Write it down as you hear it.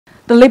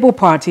The Labour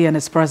Party and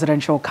its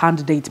presidential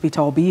candidate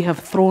Peter Obi have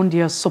thrown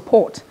their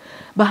support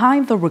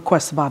behind the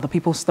request by the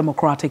People's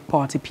Democratic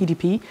Party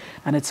 (PDP)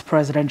 and its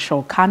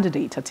presidential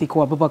candidate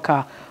Atiku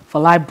Abubakar for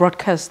live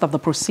broadcast of the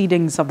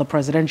proceedings of the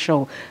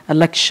Presidential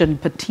Election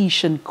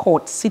Petition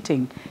Court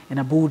sitting in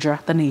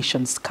Abuja, the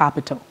nation's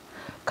capital.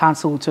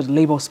 Counsel to the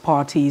Labour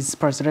Party's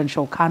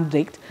presidential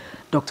candidate,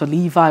 Dr.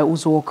 Levi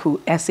Uzoku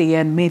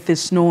SAN, made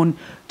this known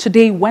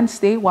today,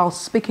 Wednesday, while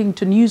speaking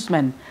to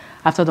newsmen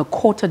after the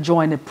court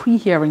adjourned a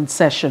pre-hearing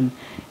session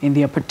in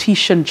their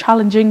petition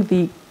challenging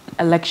the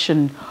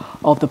election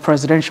of the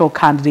presidential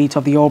candidate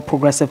of the All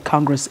Progressive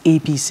Congress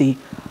APC,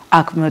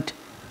 Ahmed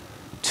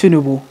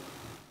Tinubu.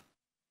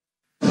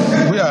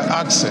 We are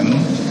asking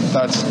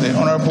that the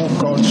Honorable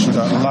Court should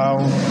allow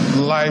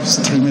live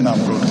streaming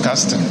and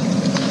broadcasting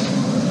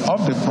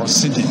of the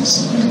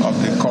proceedings of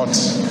the court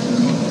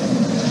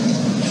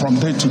from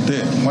day to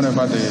day,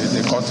 whenever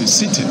the court is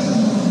sitting.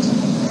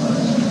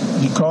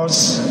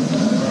 Because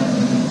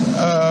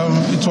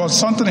it was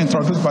something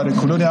introduced by the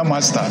colonial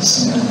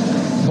masters,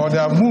 but they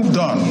have moved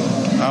on,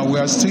 and we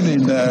are still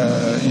in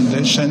the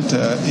ancient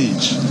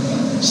age.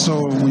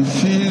 So we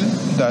feel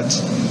that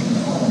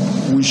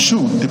we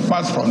should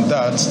depart from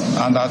that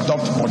and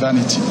adopt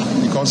modernity,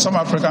 because some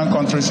African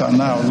countries are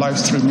now live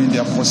streaming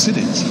their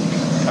proceedings.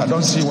 I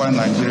don't see why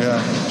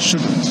Nigeria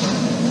shouldn't.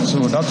 So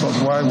that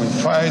was why we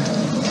filed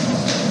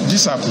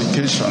this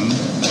application,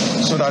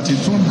 so that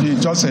it won't be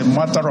just a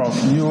matter of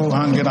you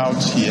hanging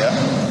out here.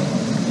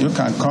 You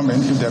can come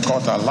in if the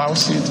court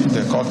allows it, if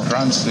the court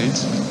grants it.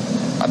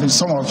 I think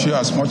some of you,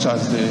 as much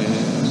as the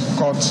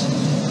court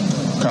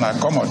can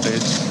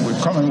accommodate, will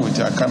come in with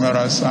your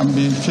cameras and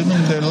be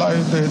filming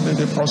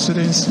the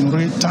proceedings in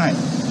real time.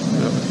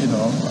 You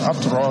know,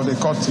 after all, the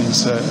court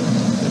is a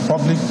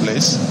public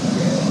place.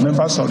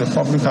 Members of the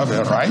public have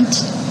a right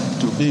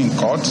to be in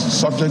court,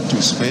 subject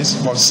to space.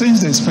 But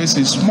since the space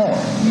is small,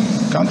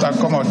 can't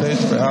accommodate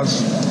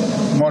perhaps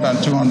more than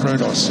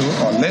 200 or so,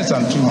 or less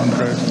than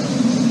 200.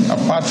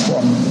 Apart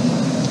from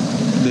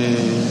the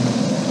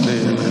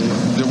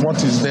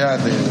what is there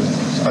at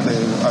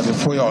the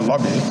foyer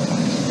lobby,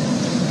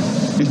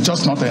 it's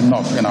just not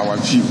enough in our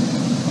view,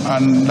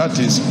 and that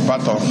is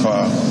part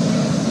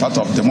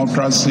of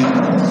democracy.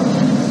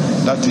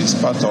 That is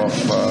part of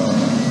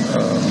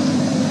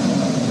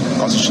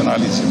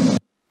constitutionalism.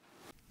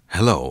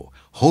 Hello,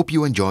 hope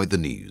you enjoyed the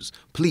news.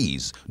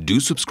 Please do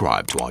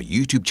subscribe to our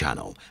YouTube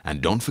channel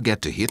and don't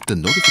forget to hit the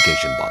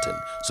notification button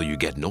so you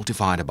get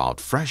notified about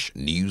fresh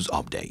news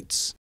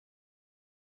updates.